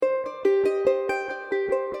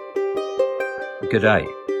G'day.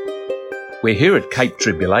 We're here at Cape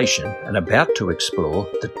Tribulation and about to explore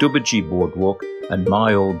the Dubidji Boardwalk and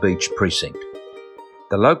Myall Beach Precinct.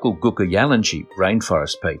 The local Gukayalnji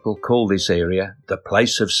rainforest people call this area the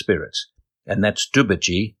Place of Spirits, and that's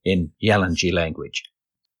Dubidji in Yalanji language.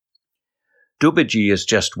 Dubidji is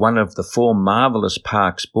just one of the 4 marvellous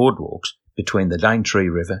parks boardwalks between the Daintree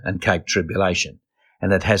River and Cape Tribulation,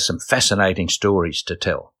 and it has some fascinating stories to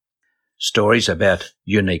tell. Stories about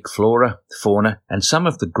unique flora, fauna, and some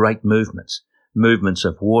of the great movements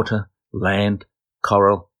of water, land,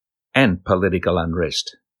 coral, and political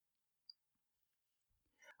unrest.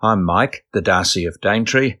 I'm Mike, the Darcy of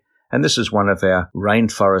Daintree, and this is one of our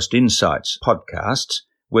Rainforest Insights podcasts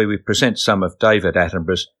where we present some of David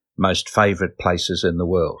Attenborough's most favourite places in the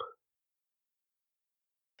world.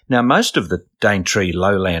 Now, most of the Daintree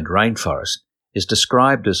lowland rainforest is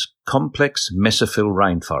described as complex mesophyll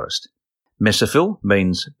rainforest. Mesophyll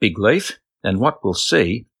means big leaf, and what we'll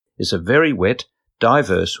see is a very wet,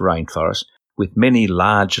 diverse rainforest with many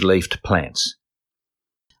large-leafed plants.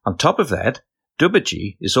 On top of that,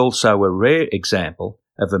 Dubidji is also a rare example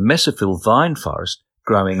of a mesophyll vine forest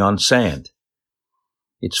growing on sand.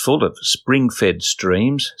 It's full of spring-fed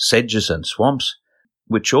streams, sedges and swamps,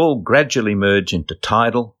 which all gradually merge into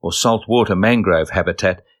tidal or saltwater mangrove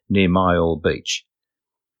habitat near Myall Beach.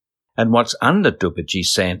 And what's under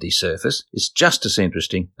Dubidji's sandy surface is just as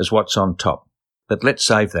interesting as what's on top, but let's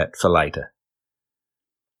save that for later.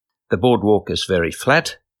 The boardwalk is very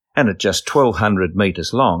flat, and at just 1,200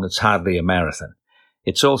 metres long, it's hardly a marathon.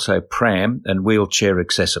 It's also pram and wheelchair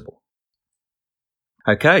accessible.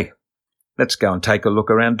 Okay, let's go and take a look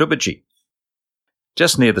around Dubidji.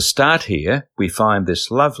 Just near the start here, we find this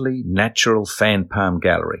lovely natural fan palm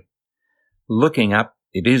gallery. Looking up,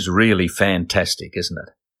 it is really fantastic, isn't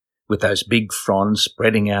it? With those big fronds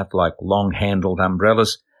spreading out like long-handled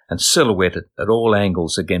umbrellas and silhouetted at all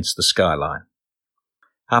angles against the skyline.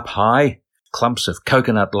 Up high, clumps of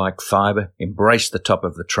coconut-like fibre embrace the top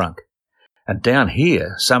of the trunk, and down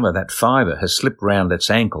here some of that fibre has slipped round its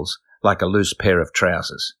ankles like a loose pair of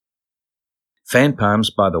trousers. Fan palms,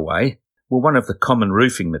 by the way, were one of the common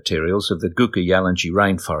roofing materials of the Gukayalnji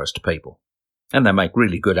rainforest people, and they make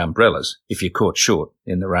really good umbrellas if you're caught short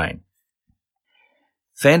in the rain.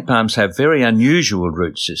 Fan palms have very unusual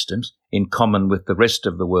root systems in common with the rest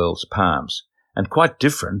of the world's palms, and quite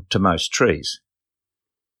different to most trees.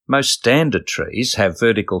 Most standard trees have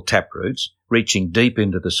vertical taproots reaching deep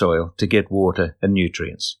into the soil to get water and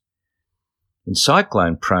nutrients. In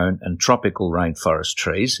cyclone-prone and tropical rainforest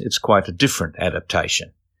trees, it's quite a different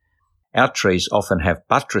adaptation. Our trees often have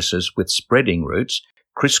buttresses with spreading roots,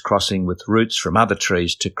 crisscrossing with roots from other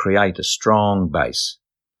trees to create a strong base.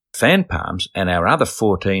 Fan palms and our other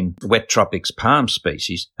 14 wet tropics palm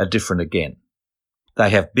species are different again. They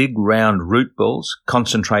have big round root balls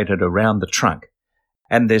concentrated around the trunk,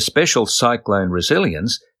 and their special cyclone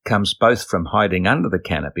resilience comes both from hiding under the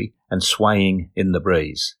canopy and swaying in the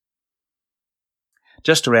breeze.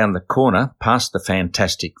 Just around the corner, past the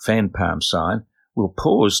fantastic fan palm sign, we'll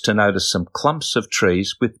pause to notice some clumps of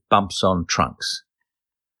trees with bumps on trunks.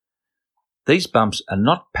 These bumps are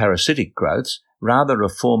not parasitic growths, rather a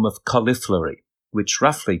form of cauliflory, which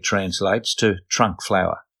roughly translates to trunk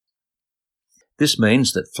flower. This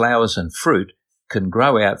means that flowers and fruit can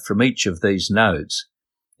grow out from each of these nodes.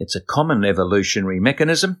 It's a common evolutionary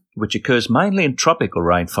mechanism which occurs mainly in tropical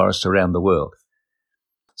rainforests around the world.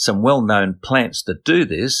 Some well-known plants that do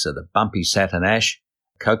this are the bumpy satin ash,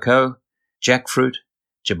 cocoa, jackfruit,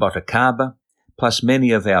 jaboticaba, plus many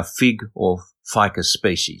of our fig or ficus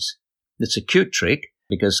species. It's a cute trick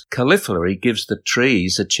because cauliflory gives the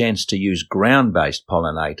trees a chance to use ground-based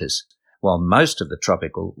pollinators, while most of the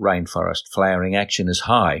tropical rainforest flowering action is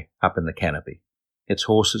high up in the canopy. It's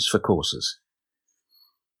horses for courses.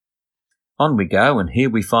 On we go, and here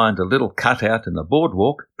we find a little cutout in the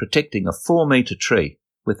boardwalk protecting a 4-metre tree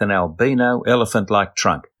with an albino elephant-like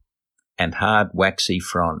trunk and hard waxy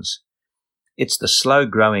fronds. It's the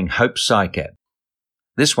slow-growing Hope cycad.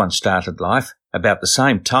 This one started life about the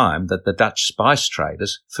same time that the Dutch spice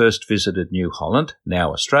traders first visited New Holland,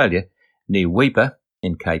 now Australia, near Weipa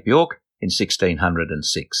in Cape York in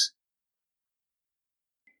 1606.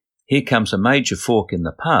 Here comes a major fork in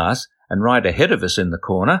the path, and right ahead of us in the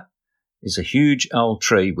corner is a huge old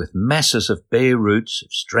tree with masses of bare roots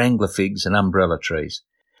of strangler figs and umbrella trees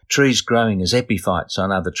growing as epiphytes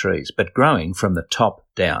on other trees, but growing from the top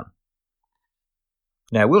down.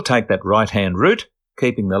 Now we'll take that right-hand route,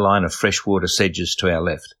 keeping the line of freshwater sedges to our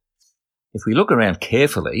left. If we look around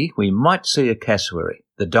carefully, we might see a cassowary,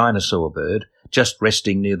 the dinosaur bird, just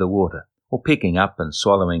resting near the water, or picking up and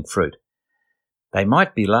swallowing fruit. They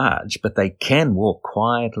might be large, but they can walk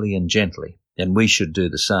quietly and gently, and we should do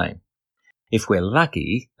the same. If we're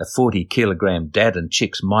lucky, a 40-kilogram dad and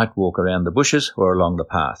chicks might walk around the bushes or along the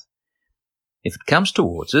path. If it comes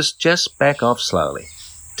towards us, just back off slowly.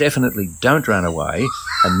 Definitely don't run away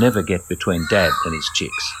and never get between Dad and his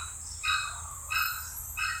chicks.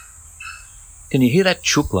 Can you hear that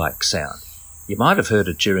chook-like sound? You might have heard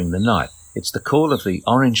it during the night. It's the call of the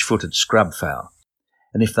orange-footed scrub fowl.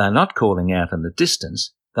 And if they're not calling out in the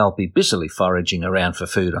distance, they'll be busily foraging around for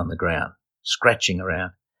food on the ground, scratching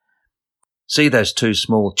around. See those two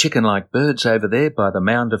small chicken-like birds over there by the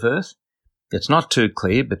mound of earth? It's not too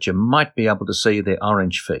clear, but you might be able to see their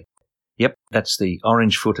orange feet. Yep, that's the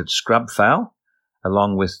orange-footed scrub fowl,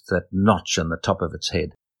 along with that notch on the top of its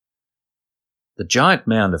head. The giant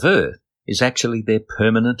mound of earth is actually their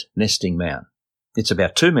permanent nesting mound. It's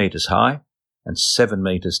about 2 metres high and 7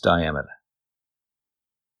 metres diameter.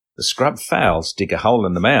 The scrub fowls dig a hole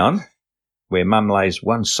in the mound, where Mum lays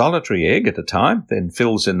one solitary egg at a time, then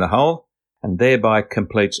fills in the hole, and thereby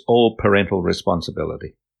completes all parental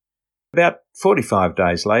responsibility. About 45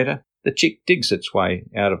 days later, the chick digs its way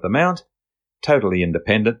out of the mound, totally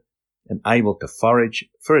independent and able to forage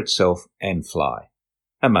for itself and fly.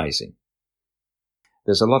 Amazing.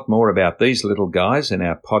 There's a lot more about these little guys in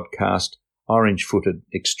our podcast, Orange-Footed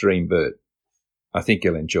Extreme Bird. I think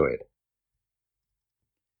you'll enjoy it.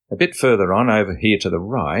 A bit further on, over here to the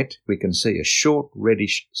right, we can see a short,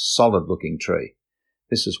 reddish, solid-looking tree.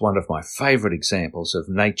 This is one of my favourite examples of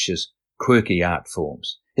nature's quirky art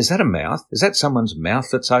forms. Is that a mouth? Is that someone's mouth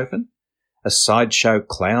that's open? A sideshow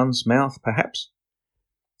clown's mouth, perhaps?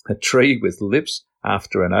 A tree with lips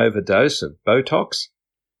after an overdose of Botox?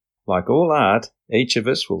 Like all art, each of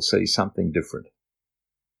us will see something different.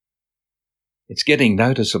 It's getting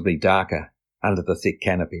noticeably darker under the thick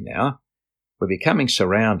canopy now. We're becoming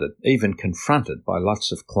surrounded, even confronted by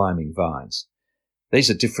lots of climbing vines. These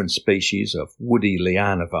are different species of woody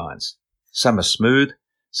liana vines. Some are smooth,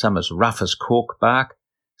 some as rough as cork bark,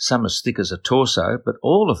 some as thick as a torso, but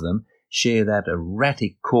all of them share that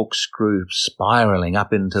erratic corkscrew spiralling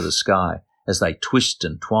up into the sky as they twist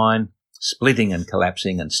and twine, splitting and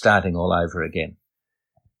collapsing and starting all over again.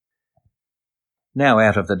 Now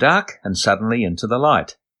out of the dark and suddenly into the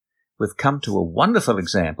light. We've come to a wonderful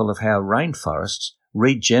example of how rainforests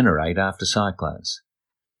regenerate after cyclones.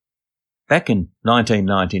 Back in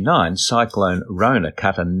 1999, Cyclone Rona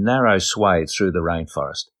cut a narrow swathe through the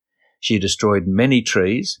rainforest. She destroyed many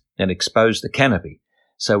trees and exposed the canopy,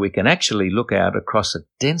 so we can actually look out across a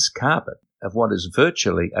dense carpet of what is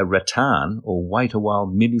virtually a rattan or wait-a-while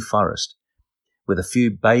mini-forest, with a few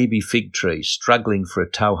baby fig trees struggling for a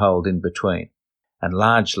toehold in between, and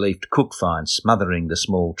large-leafed cook vines smothering the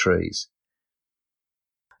small trees.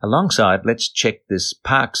 Alongside, let's check this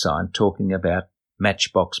park sign talking about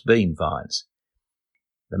matchbox bean vines.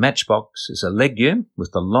 The matchbox is a legume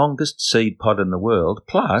with the longest seed pod in the world,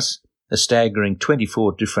 plus a staggering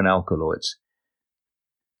 24 different alkaloids.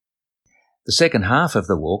 The second half of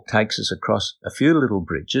the walk takes us across a few little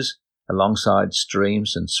bridges alongside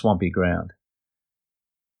streams and swampy ground.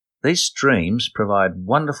 These streams provide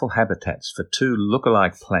wonderful habitats for two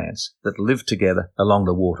look-alike plants that live together along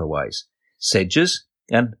the waterways, sedges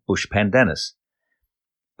and bush pandanus.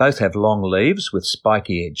 Both have long leaves with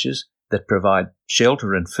spiky edges that provide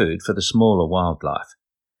shelter and food for the smaller wildlife.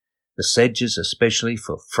 The sedges especially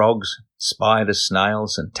for frogs, spiders,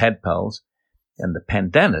 snails and tadpoles, and the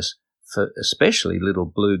pandanus for especially little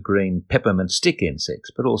blue-green peppermint stick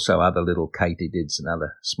insects, but also other little katydids and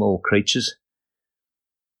other small creatures.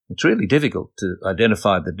 It's really difficult to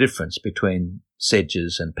identify the difference between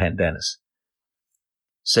sedges and pandanus.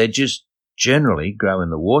 Sedges generally grow in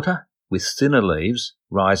the water with thinner leaves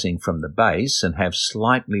rising from the base and have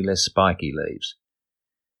slightly less spiky leaves.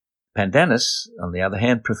 Pandanus, on the other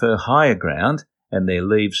hand, prefer higher ground and their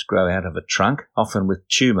leaves grow out of a trunk, often with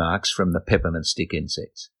chew marks from the peppermint stick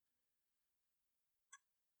insects.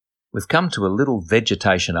 We've come to a little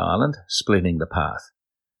vegetation island splitting the path,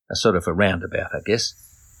 a sort of a roundabout, I guess.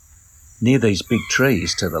 Near these big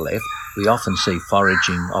trees to the left, we often see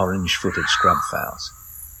foraging orange-footed scrub fowls.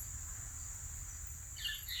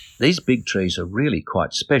 These big trees are really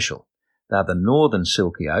quite special. They're the northern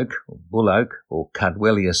silky oak, or bull oak, or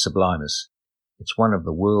Cardwellia sublimus. It's one of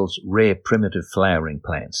the world's rare primitive flowering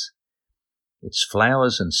plants. Its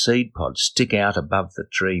flowers and seed pods stick out above the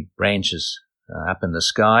tree branches up in the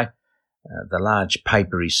sky. The large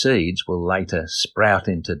papery seeds will later sprout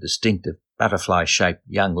into distinctive butterfly-shaped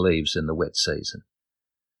young leaves in the wet season.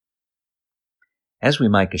 As we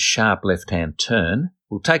make a sharp left-hand turn,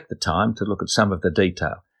 we'll take the time to look at some of the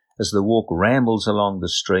detail as the walk rambles along the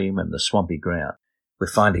stream and the swampy ground. We're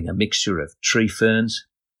finding a mixture of tree ferns,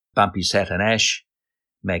 bumpy satin ash,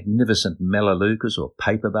 magnificent melaleucas or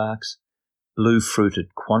paperbarks,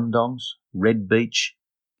 blue-fruited quandongs, red beech,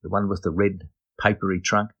 the one with the red papery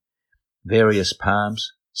trunk, various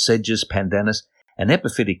palms, sedges, pandanus, and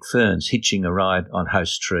epiphytic ferns hitching a ride on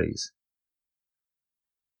host trees.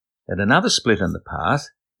 At another split in the path,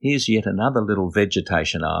 here's yet another little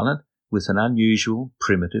vegetation island with an unusual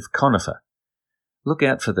primitive conifer. Look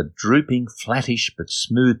out for the drooping, flattish but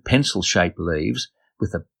smooth pencil-shaped leaves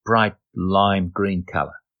with a bright lime green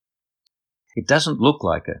colour. It doesn't look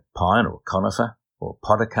like a pine or conifer or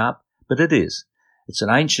podocarp, but it is. It's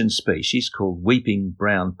an ancient species called weeping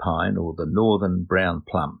brown pine or the northern brown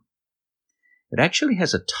plum. It actually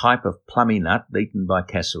has a type of plummy nut eaten by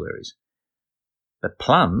cassowaries. But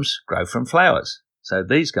plums grow from flowers, so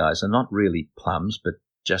these guys are not really plums but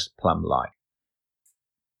just plum-like.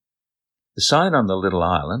 The sign on the little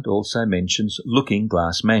island also mentions looking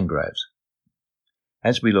glass mangroves.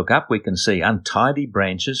 As we look up, we can see untidy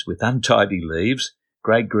branches with untidy leaves,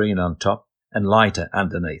 grey-green on top and lighter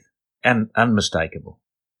underneath, and unmistakable.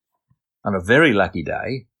 On a very lucky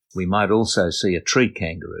day, we might also see a tree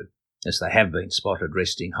kangaroo, as they have been spotted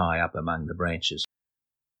resting high up among the branches.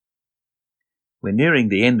 We're nearing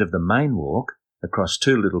the end of the main walk, across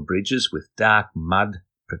two little bridges with dark mud,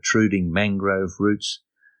 protruding mangrove roots,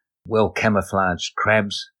 well-camouflaged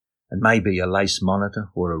crabs, and maybe a lace monitor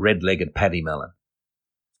or a red-legged paddymelon.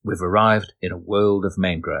 We've arrived in a world of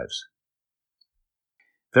mangroves.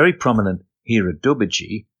 Very prominent here at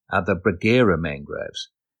Dubici are the Bruguera mangroves.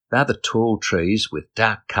 They're the tall trees with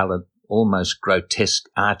dark-coloured, almost grotesque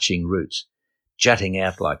arching roots, jutting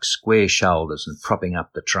out like square shoulders and propping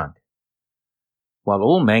up the trunk. While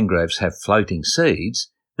all mangroves have floating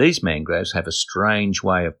seeds, these mangroves have a strange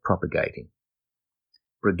way of propagating.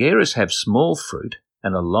 Brugueras have small fruit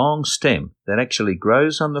and a long stem that actually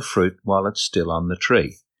grows on the fruit while it's still on the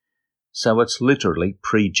tree. So it's literally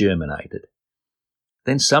pre-germinated.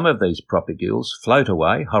 Then some of these propagules float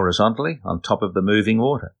away horizontally on top of the moving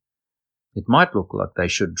water. It might look like they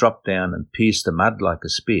should drop down and pierce the mud like a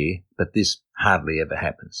spear, but this hardly ever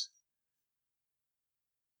happens.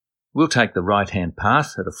 We'll take the right-hand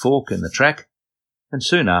path at a fork in the track, and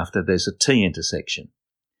soon after there's a T-intersection.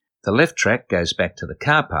 The left track goes back to the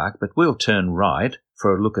car park, but we'll turn right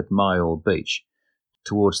for a look at Myall Beach,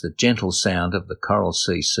 towards the gentle sound of the coral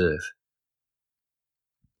sea surf.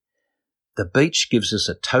 The beach gives us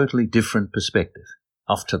a totally different perspective.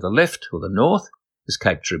 Off to the left or the north is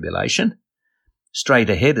Cape Tribulation.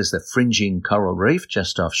 Straight ahead is the fringing coral reef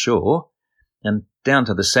just offshore, and down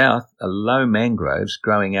to the south are low mangroves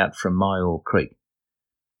growing out from Myall Creek.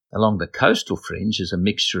 Along the coastal fringe is a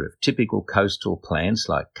mixture of typical coastal plants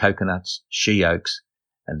like coconuts, she oaks,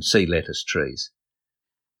 and sea lettuce trees.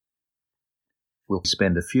 We'll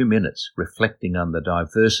spend a few minutes reflecting on the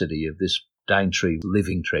diversity of this Daintree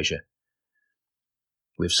living treasure.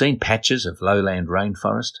 We've seen patches of lowland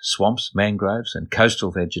rainforest, swamps, mangroves, and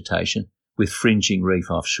coastal vegetation with fringing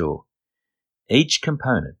reef offshore. Each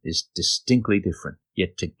component is distinctly different,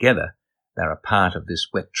 yet together they're a part of this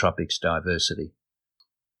wet tropics diversity.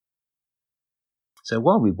 So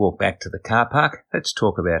while we walk back to the car park, let's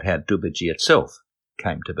talk about how Dubici itself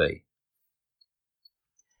came to be.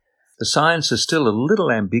 The science is still a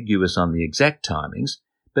little ambiguous on the exact timings,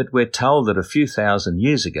 but we're told that a few thousand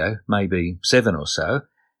years ago, maybe 7 or so,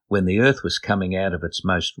 when the Earth was coming out of its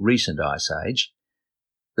most recent ice age,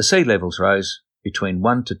 the sea levels rose between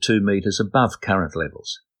 1 to 2 metres above current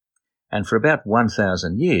levels. And for about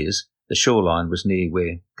 1,000 years, the shoreline was near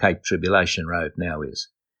where Cape Tribulation Road now is.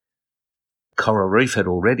 Coral reef had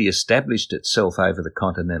already established itself over the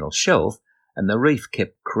continental shelf, and the reef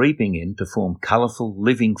kept creeping in to form colourful,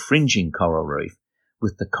 living, fringing coral reef,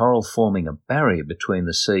 with the coral forming a barrier between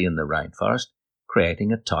the sea and the rainforest,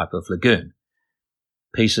 creating a type of lagoon.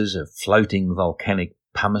 Pieces of floating volcanic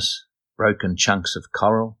pumice, broken chunks of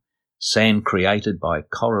coral, sand created by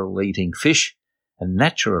coral-eating fish, and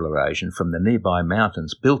natural erosion from the nearby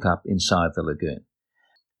mountains built up inside the lagoon.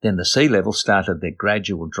 Then the sea level started their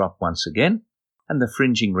gradual drop once again, and the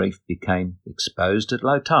fringing reef became exposed at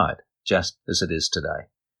low tide, just as it is today.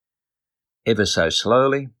 Ever so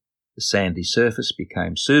slowly, the sandy surface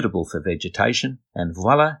became suitable for vegetation, and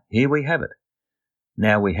voila, here we have it.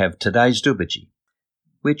 Now we have today's Dubici,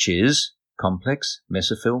 which is complex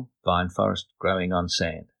mesophyll vine forest growing on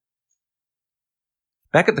sand.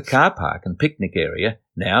 Back at the car park and picnic area,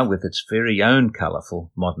 now with its very own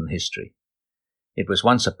colourful modern history. It was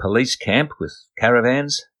once a police camp with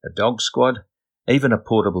caravans, a dog squad, even a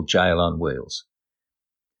portable jail on wheels.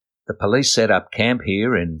 The police set up camp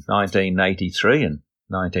here in 1983 and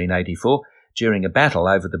 1984 during a battle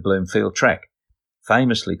over the Bloomfield track,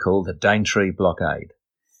 famously called the Daintree Blockade.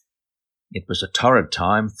 It was a torrid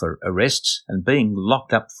time for arrests, and being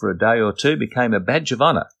locked up for a day or two became a badge of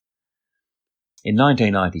honour. In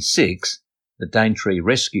 1996, the Daintree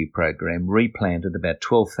Rescue Program replanted about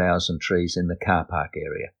 12,000 trees in the car park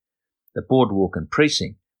area. The boardwalk and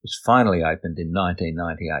precinct was finally opened in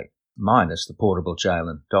 1998, minus the portable jail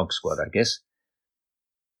and dog squad, I guess.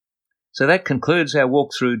 So that concludes our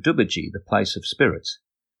walk through Dubidji, the place of spirits.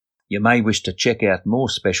 You may wish to check out more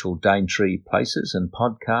special Daintree places and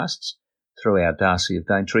podcasts through our Darcy of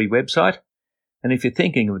Daintree website. And if you're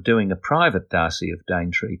thinking of doing a private Darcy of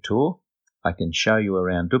Daintree tour, I can show you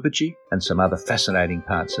around Dubidji and some other fascinating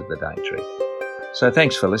parts of the Daintree. So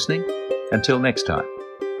thanks for listening. Until next time.